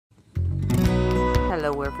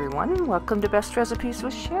Hello everyone, welcome to Best Recipes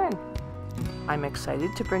with Sharon. I'm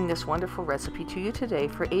excited to bring this wonderful recipe to you today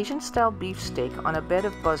for Asian style beef steak on a bed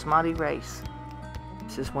of basmati rice.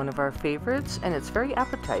 This is one of our favorites and it's very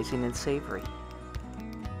appetizing and savory.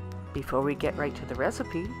 Before we get right to the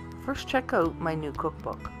recipe, first check out my new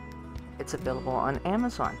cookbook. It's available on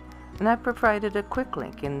Amazon and I've provided a quick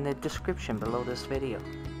link in the description below this video.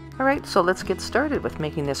 Alright, so let's get started with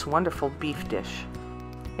making this wonderful beef dish.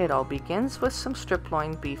 It all begins with some strip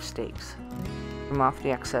loin beef steaks. Trim off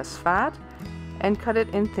the excess fat and cut it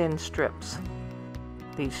in thin strips.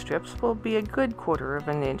 These strips will be a good 1/4 of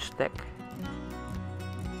an inch thick.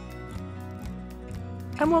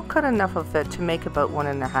 And we'll cut enough of it to make about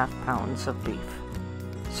 1.5 pounds of beef.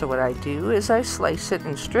 So what I do is I slice it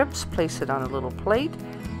in strips, place it on a little plate,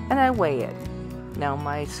 and I weigh it. Now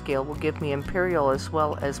my scale will give me imperial as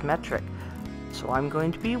well as metric, so I'm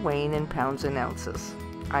going to be weighing in pounds and ounces.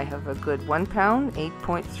 I have a good 1 pound,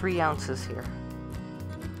 8.3 ounces here.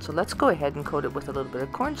 So let's go ahead and coat it with a little bit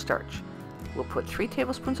of cornstarch. We'll put 3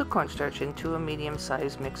 tablespoons of cornstarch into a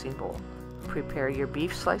medium-sized mixing bowl. Prepare your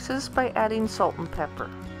beef slices by adding salt and pepper.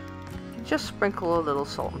 Just sprinkle a little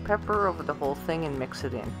salt and pepper over the whole thing and mix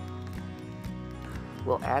it in.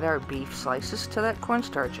 We'll add our beef slices to that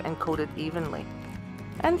cornstarch and coat it evenly.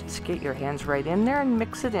 And just get your hands right in there and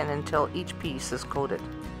mix it in until each piece is coated.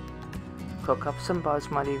 Cook up some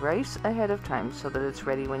basmati rice ahead of time so that it's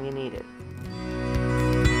ready when you need it.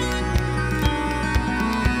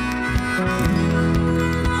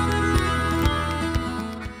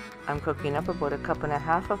 I'm cooking up about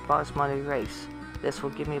 1.5 cups of basmati rice. This will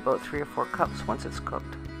give me about 3 or 4 cups once it's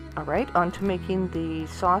cooked. Alright, on to making the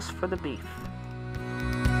sauce for the beef.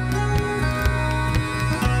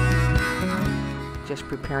 Just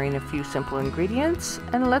preparing a few simple ingredients,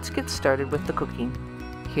 and let's get started with the cooking.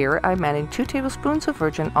 Here I'm adding 2 tablespoons of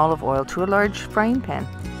virgin olive oil to a large frying pan.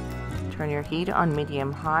 Turn your heat on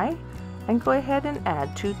medium-high and go ahead and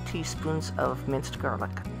add 2 teaspoons of minced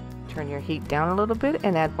garlic. Turn your heat down a little bit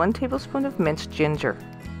and add 1 tablespoon of minced ginger.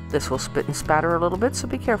 This will spit and spatter a little bit, so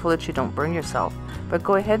be careful that you don't burn yourself, but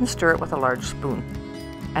go ahead and stir it with a large spoon.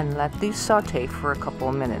 And let these saute for a couple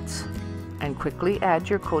of minutes. And quickly add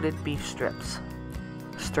your coated beef strips.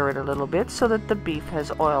 Stir it a little bit so that the beef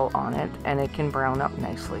has oil on it and it can brown up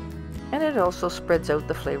nicely. And it also spreads out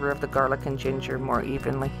the flavor of the garlic and ginger more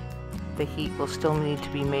evenly. The heat will still need to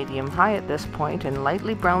be medium-high at this point and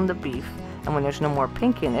lightly brown the beef, and when there's no more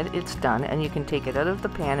pink in it, it's done and you can take it out of the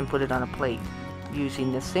pan and put it on a plate.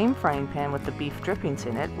 Using the same frying pan with the beef drippings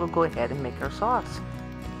in it, we'll go ahead and make our sauce.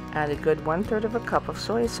 Add a good 1/3 cup of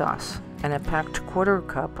soy sauce and a packed 1/4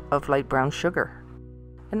 cup of light brown sugar.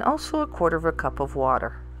 And also a 1/4 cup of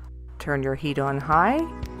water. Turn your heat on high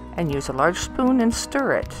and use a large spoon and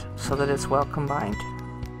stir it so that it's well combined.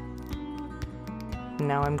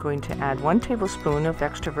 Now I'm going to add 1 tablespoon of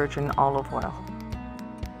extra virgin olive oil.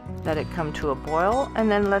 Let it come to a boil and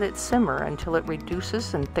then let it simmer until it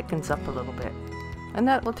reduces and thickens up a little bit. And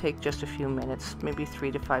that will take just a few minutes, maybe 3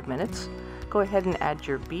 to 5 minutes. Go ahead and add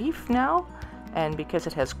your beef now, and because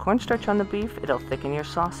it has cornstarch on the beef, it'll thicken your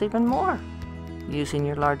sauce even more. Using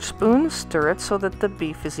your large spoon, stir it so that the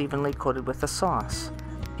beef is evenly coated with the sauce.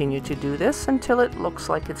 Continue to do this until it looks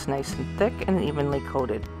like it's nice and thick and evenly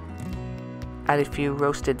coated. Add a few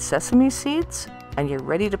roasted sesame seeds, and you're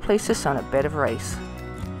ready to place this on a bed of rice.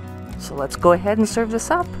 So let's go ahead and serve this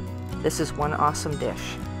up. This is one awesome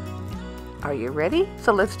dish. Are you ready?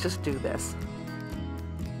 So let's just do this.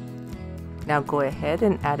 Now go ahead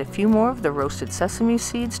and add a few more of the roasted sesame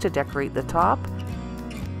seeds to decorate the top.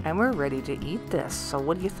 And we're ready to eat this. So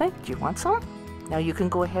what do you think? Do you want some? Now you can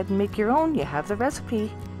go ahead and make your own. You have the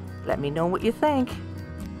recipe. Let me know what you think.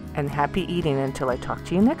 And happy eating until I talk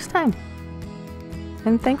to you next time.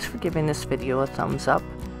 And thanks for giving this video a thumbs up,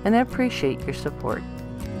 and I appreciate your support.